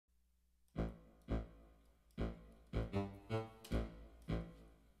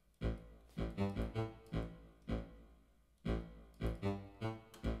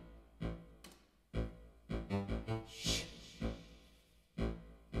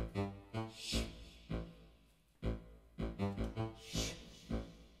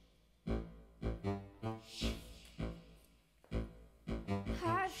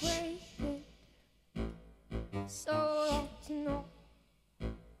so to know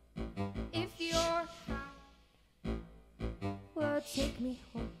if your heart will take me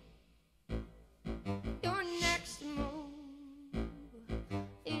home. Your next move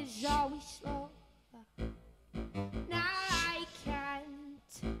is always slow. Now I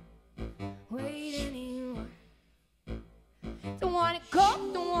can't wait anymore. Don't wanna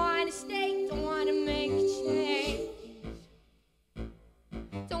go, don't wanna stay, don't wanna make a change.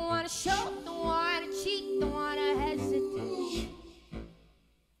 Don't wanna show, don't wanna cheat, don't wanna hesitate.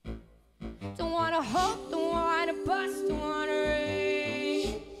 Don't wanna hope, don't wanna bust, don't wanna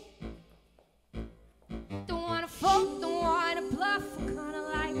raise. Don't wanna fold, don't wanna bluff, I'm kinda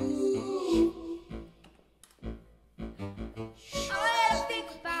like this. All that I think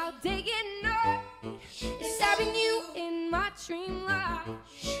about day and night is having you in my dream life.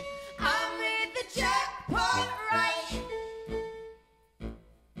 I made the jackpot right.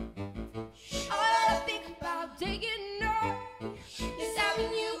 All that I think about day and night is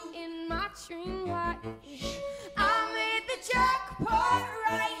having you in my dream life. I made the jackpot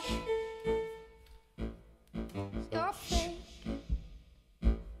right. You're faking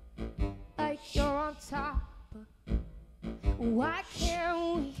like you're on top, but why can't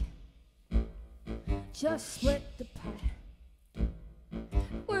we just split the pie?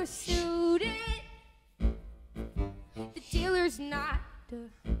 We're suited, the dealer's not,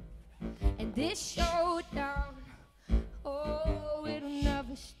 and this showdown, oh, it'll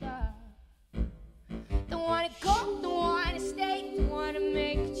never stop. Don't wanna go, don't wanna stay, don't wanna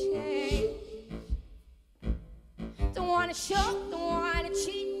make a change. Don't wanna show, don't wanna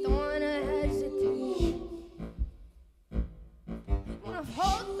cheat, don't wanna hesitate. Don't wanna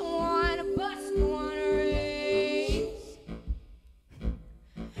hold, don't wanna bust, don't wanna raise.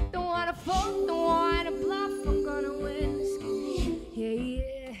 Don't wanna fold, don't wanna bluff, I'm gonna win this game. Yeah,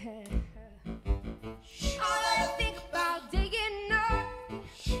 yeah. All that I think about day and night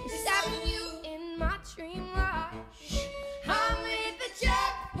is having you in my dream life. I made the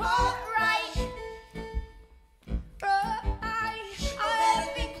jackpot right. All that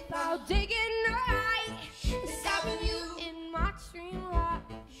I think about day and night is having you in my dream life.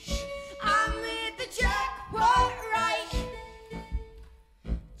 I made the jackpot right.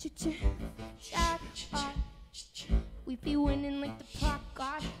 Jackpot. We be winning like the pot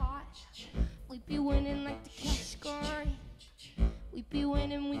got hot. We be winning like the cash scoring. We be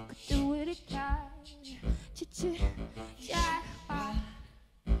winning, we could do it again. Jackpot.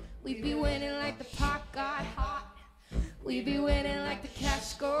 We be winning like the pot got hot. We be winning like the cash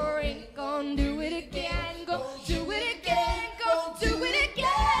scoring. Gon' do it again, go do it again, go do it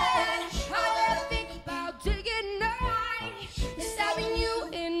again. All that I think about day and night is having you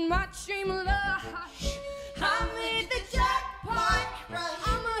in my dream life. I made the jackpot right.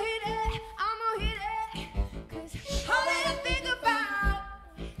 I'ma hit it, 'cause all that I think about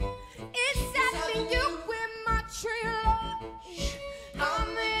is having you in my dream life. I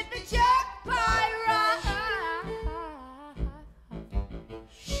made the jackpot right.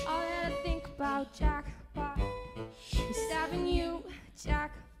 All that I think about jackpot is having you,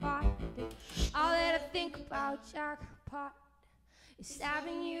 jackpot. All that I think about jackpot is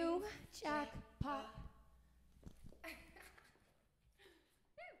having you, jackpot.